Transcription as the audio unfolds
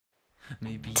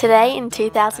Today in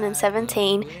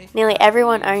 2017, nearly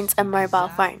everyone owns a mobile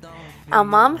phone. Our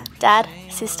mum, dad,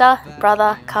 sister,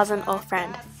 brother, cousin or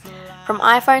friend. From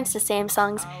iPhones to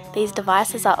Samsungs, these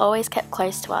devices are always kept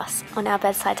close to us, on our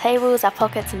bedside tables, our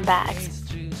pockets and bags.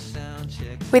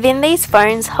 Within these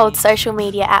phones hold social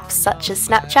media apps such as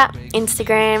Snapchat,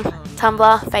 Instagram,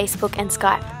 Tumblr, Facebook and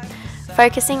Skype.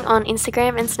 Focusing on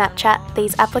Instagram and Snapchat,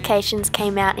 these applications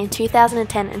came out in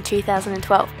 2010 and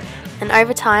 2012, and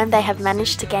over time they have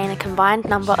managed to gain a combined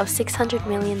number of 600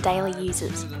 million daily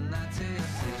users.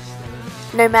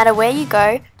 No matter where you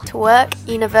go, to work,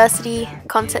 university,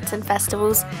 concerts and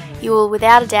festivals, you will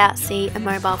without a doubt see a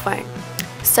mobile phone.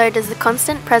 So does the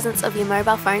constant presence of your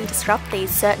mobile phone disrupt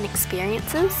these certain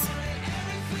experiences?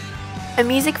 A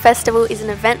music festival is an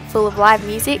event full of live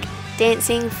music,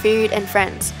 dancing, food and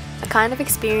friends, a kind of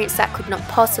experience that could not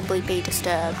possibly be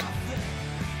disturbed.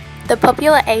 The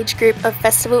popular age group of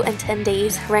festival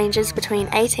attendees ranges between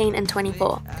 18 and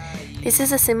 24. This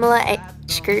is a similar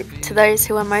age group to those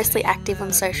who are mostly active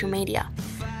on social media.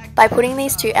 By putting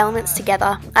these two elements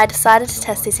together, I decided to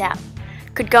test this out.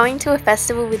 Could going to a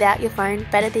festival without your phone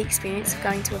better the experience of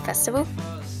going to a festival?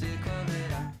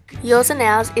 Yours and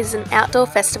Ours is an outdoor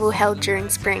festival held during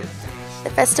spring. The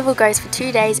festival goes for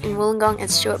 2 days in Wollongong and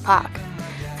Stuart Park.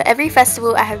 For every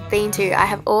festival I have been to, I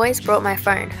have always brought my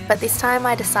phone, but this time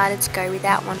I decided to go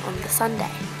without one on the Sunday.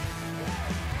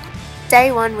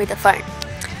 Day 1 with a phone.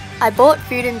 I bought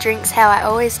food and drinks how I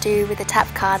always do with a tap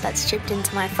card that's chipped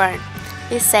into my phone.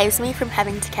 This saves me from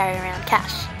having to carry around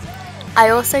cash. I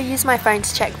also used my phone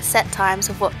to check the set times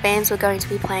of what bands were going to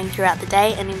be playing throughout the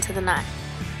day and into the night.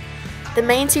 The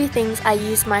main two things I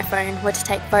used my phone were to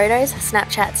take photos,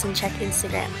 Snapchats and check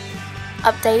Instagram.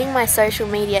 Updating my social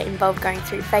media involved going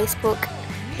through Facebook,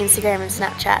 Instagram and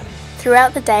Snapchat.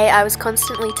 Throughout the day I was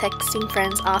constantly texting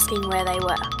friends asking where they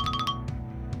were.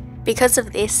 Because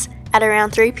of this, at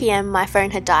around 3 PM my phone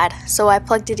had died, so I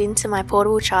plugged it into my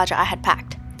portable charger I had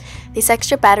packed. This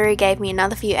extra battery gave me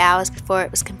another few hours before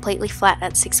it was completely flat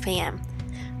at 6 PM.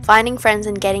 Finding friends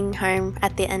and getting home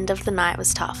at the end of the night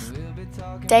was tough.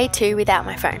 Day 2 without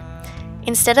my phone.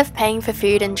 Instead of paying for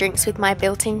food and drinks with my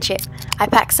built-in chip, I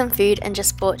packed some food and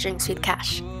just bought drinks with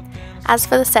cash. As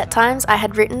for the set times, I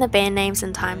had written the band names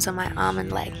and times on my arm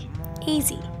and leg.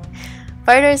 Easy.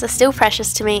 Photos are still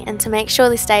precious to me, and to make sure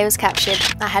this day was captured,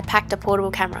 I had packed a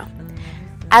portable camera.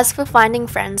 As for finding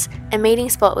friends, a meeting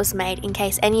spot was made in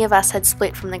case any of us had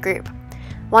split from the group.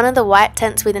 One of the white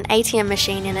tents with an ATM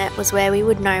machine in it was where we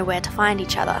would know where to find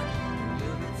each other.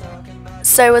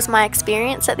 So was my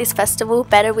experience at this festival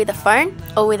better with a phone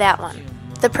or without one?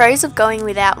 The pros of going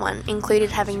without one included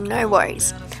having no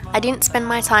worries. I didn't spend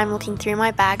my time looking through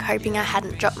my bag hoping I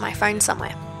hadn't dropped my phone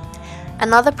somewhere.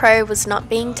 Another pro was not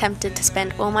being tempted to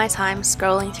spend all my time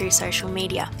scrolling through social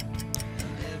media.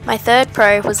 My third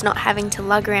pro was not having to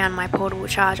lug around my portable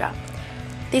charger.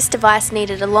 This device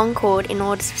needed a long cord in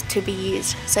order to be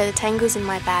used, so the tangles in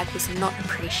my bag was not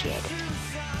appreciated.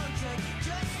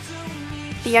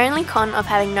 The only con of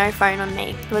having no phone on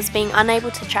me was being unable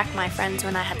to track my friends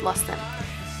when I had lost them.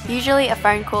 Usually a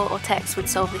phone call or text would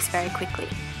solve this very quickly.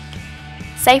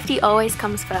 Safety always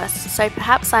comes first, so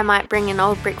perhaps I might bring an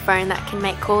old brick phone that can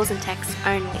make calls and texts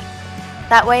only.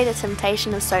 That way the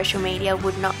temptation of social media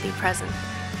would not be present.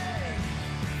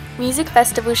 Music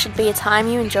festivals should be a time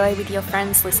you enjoy with your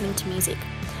friends listening to music.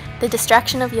 The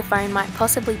distraction of your phone might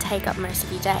possibly take up most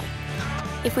of your day.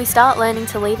 If we start learning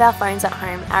to leave our phones at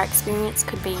home, our experience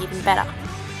could be even better.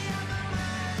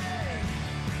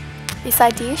 This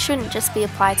idea shouldn't just be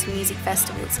applied to music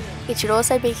festivals, it should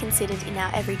also be considered in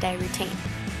our everyday routine.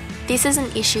 This is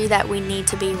an issue that we need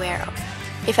to be aware of.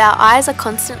 If our eyes are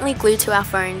constantly glued to our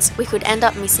phones, we could end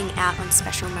up missing out on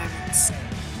special moments.